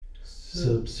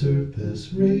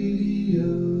Subsurface Radio.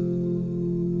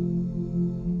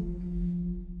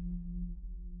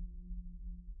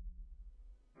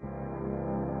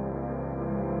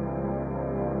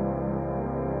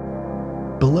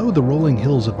 Below the rolling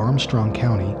hills of Armstrong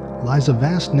County lies a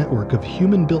vast network of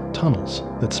human-built tunnels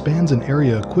that spans an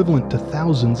area equivalent to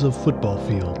thousands of football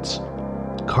fields.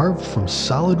 Carved from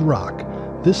solid rock,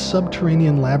 this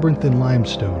subterranean labyrinth in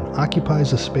limestone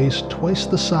occupies a space twice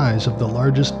the size of the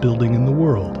largest building in the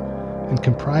world and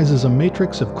comprises a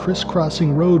matrix of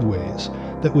crisscrossing roadways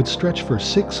that would stretch for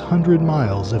 600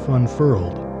 miles if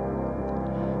unfurled.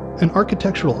 An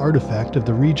architectural artifact of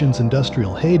the region's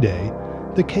industrial heyday,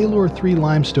 the Kaylor 3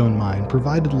 limestone mine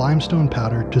provided limestone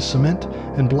powder to cement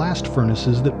and blast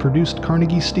furnaces that produced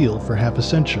Carnegie steel for half a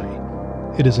century.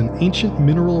 It is an ancient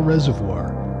mineral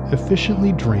reservoir,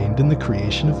 efficiently drained in the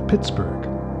creation of Pittsburgh.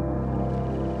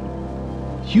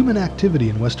 Human activity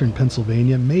in western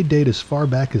Pennsylvania may date as far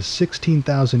back as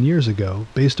 16,000 years ago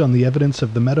based on the evidence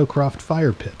of the Meadowcroft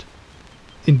fire pit.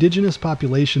 Indigenous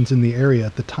populations in the area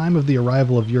at the time of the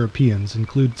arrival of Europeans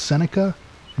include Seneca,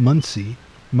 Munsee,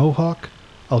 Mohawk,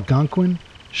 Algonquin,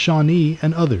 Shawnee,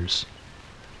 and others.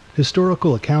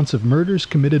 Historical accounts of murders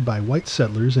committed by white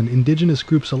settlers and indigenous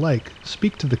groups alike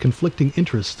speak to the conflicting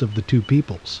interests of the two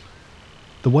peoples.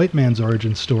 The white man's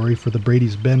origin story for the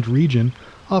Brady's Bend region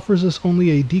offers us only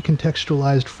a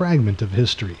decontextualized fragment of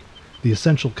history, the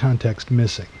essential context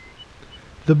missing.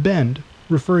 The Bend,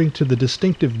 referring to the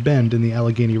distinctive bend in the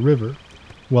Allegheny River,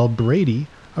 while Brady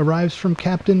arrives from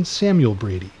Captain Samuel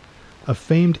Brady, a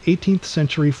famed 18th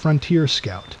century frontier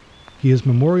scout. He is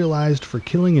memorialized for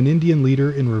killing an Indian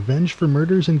leader in revenge for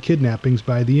murders and kidnappings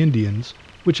by the Indians,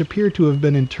 which appear to have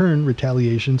been in turn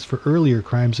retaliations for earlier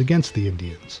crimes against the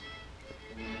Indians.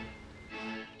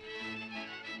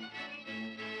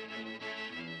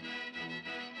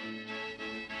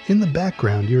 In the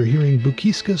background, you're hearing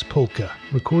Bukiska's Polka,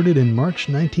 recorded in March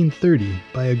 1930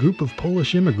 by a group of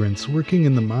Polish immigrants working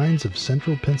in the mines of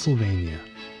central Pennsylvania.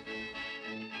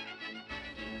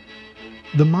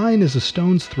 The mine is a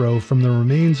stone's throw from the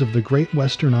remains of the Great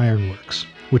Western Iron Works,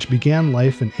 which began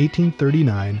life in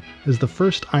 1839 as the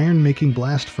first iron-making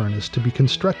blast furnace to be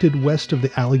constructed west of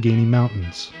the Allegheny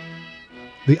Mountains.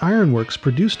 The ironworks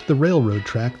produced the railroad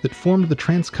track that formed the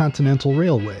Transcontinental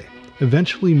Railway,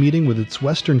 eventually meeting with its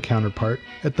western counterpart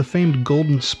at the famed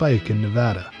Golden Spike in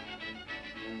Nevada.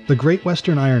 The Great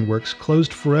Western Iron Works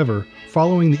closed forever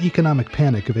following the economic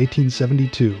panic of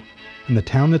 1872, and the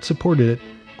town that supported it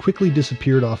quickly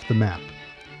disappeared off the map.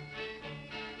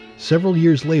 Several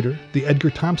years later, the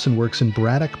Edgar Thomson Works in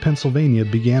Braddock, Pennsylvania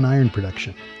began iron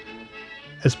production.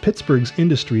 As Pittsburgh's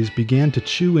industries began to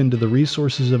chew into the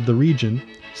resources of the region,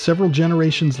 several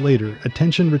generations later,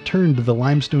 attention returned to the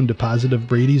limestone deposit of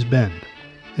Brady's Bend,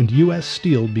 and U.S.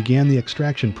 Steel began the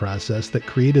extraction process that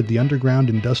created the underground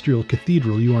industrial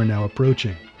cathedral you are now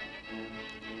approaching.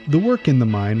 The work in the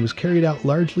mine was carried out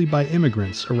largely by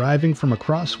immigrants arriving from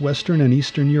across Western and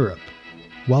Eastern Europe.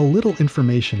 While little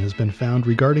information has been found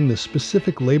regarding the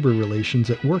specific labor relations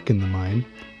at work in the mine,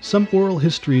 some oral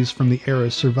histories from the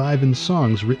era survive in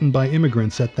songs written by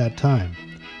immigrants at that time.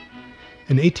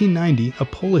 In 1890, a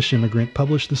Polish immigrant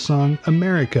published the song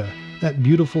 "America, That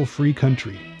Beautiful Free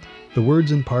Country." The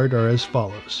words in part are as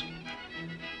follows.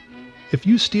 "If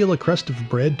you steal a crust of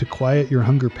bread to quiet your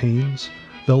hunger pains,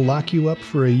 they'll lock you up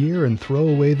for a year and throw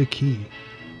away the key.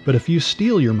 But if you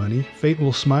steal your money, fate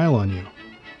will smile on you.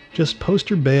 Just post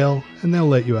your bail and they'll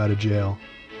let you out of jail,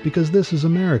 because this is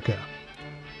America.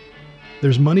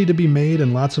 There's money to be made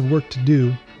and lots of work to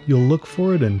do. You'll look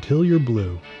for it until you're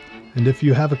blue. And if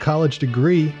you have a college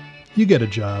degree, you get a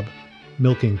job,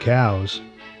 milking cows,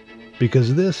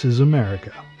 because this is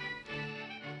America."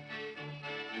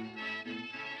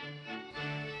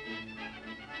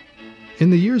 In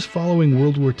the years following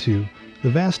World War II, the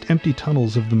vast empty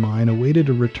tunnels of the mine awaited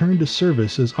a return to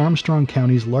service as Armstrong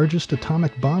County's largest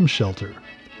atomic bomb shelter.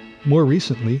 More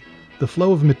recently, the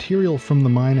flow of material from the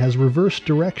mine has reversed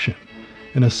direction,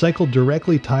 in a cycle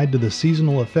directly tied to the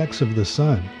seasonal effects of the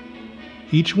sun.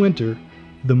 Each winter,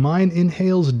 the mine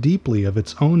inhales deeply of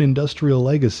its own industrial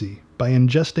legacy by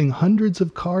ingesting hundreds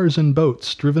of cars and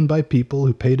boats driven by people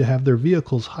who pay to have their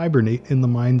vehicles hibernate in the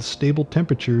mine's stable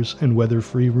temperatures and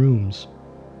weather-free rooms.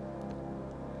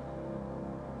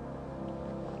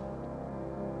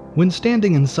 When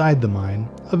standing inside the mine,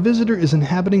 a visitor is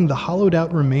inhabiting the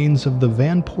hollowed-out remains of the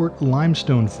Vanport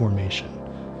Limestone Formation,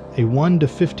 a 1 to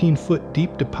 15 foot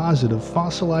deep deposit of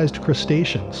fossilized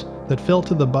crustaceans that fell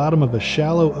to the bottom of a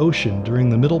shallow ocean during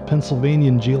the Middle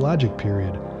Pennsylvanian geologic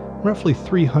period, roughly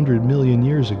 300 million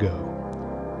years ago.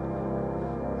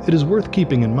 It is worth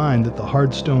keeping in mind that the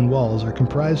hard stone walls are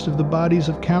comprised of the bodies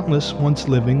of countless once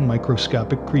living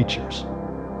microscopic creatures.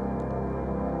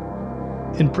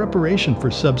 In preparation for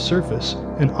Subsurface,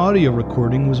 an audio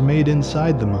recording was made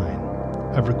inside the mine,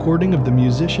 a recording of the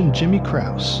musician Jimmy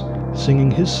Kraus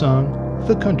singing his song,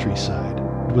 The Countryside.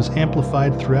 It was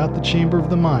amplified throughout the chamber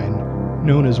of the mine,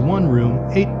 known as One Room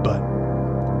 8 Butt.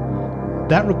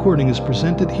 That recording is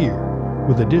presented here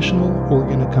with additional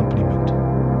organ accompaniment.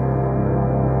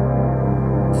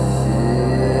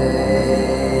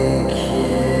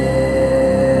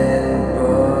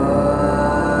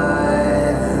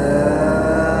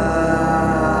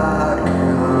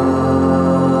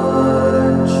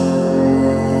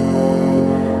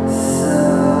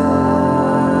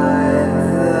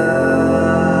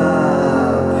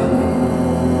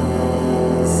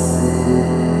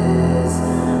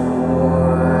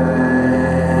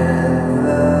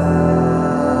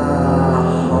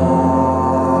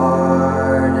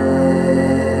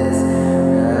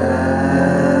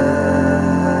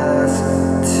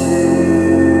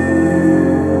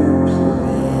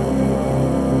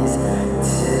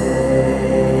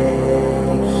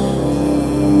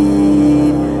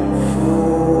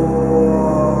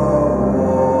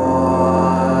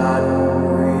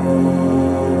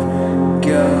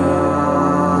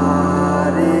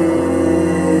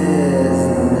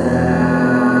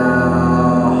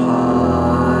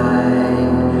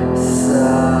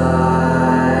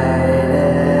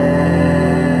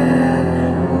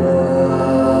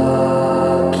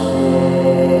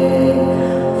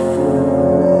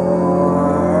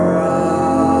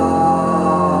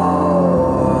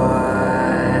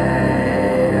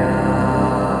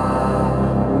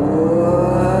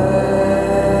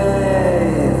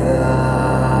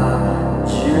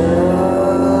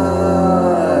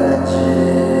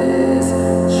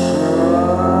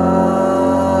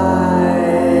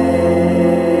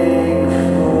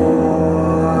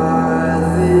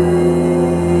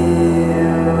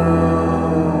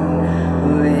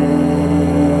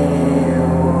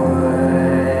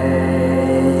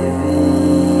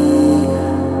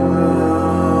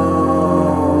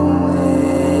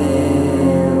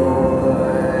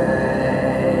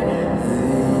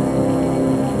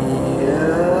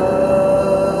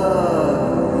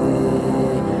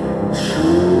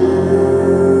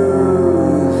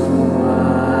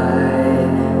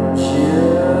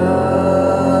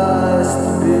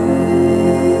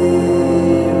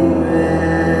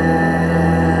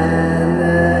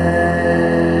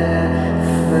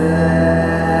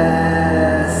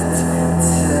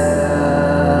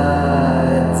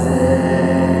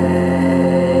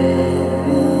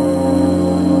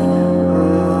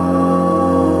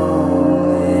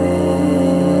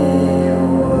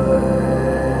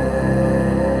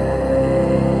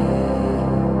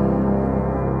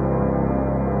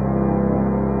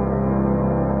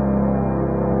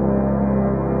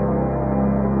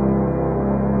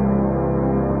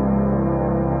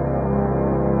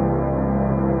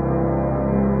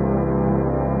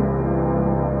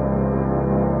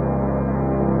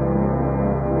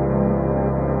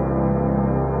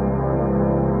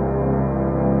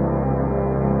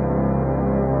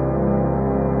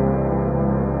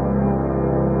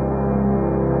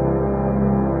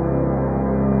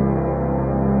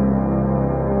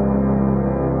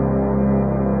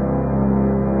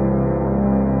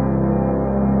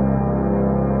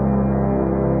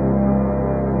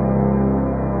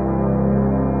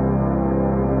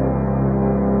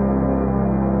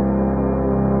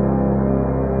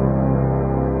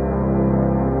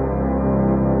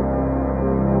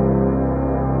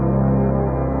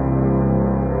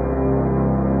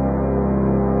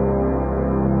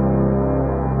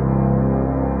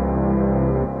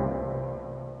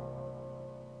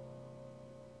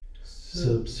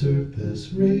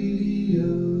 Subsurface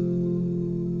Radio.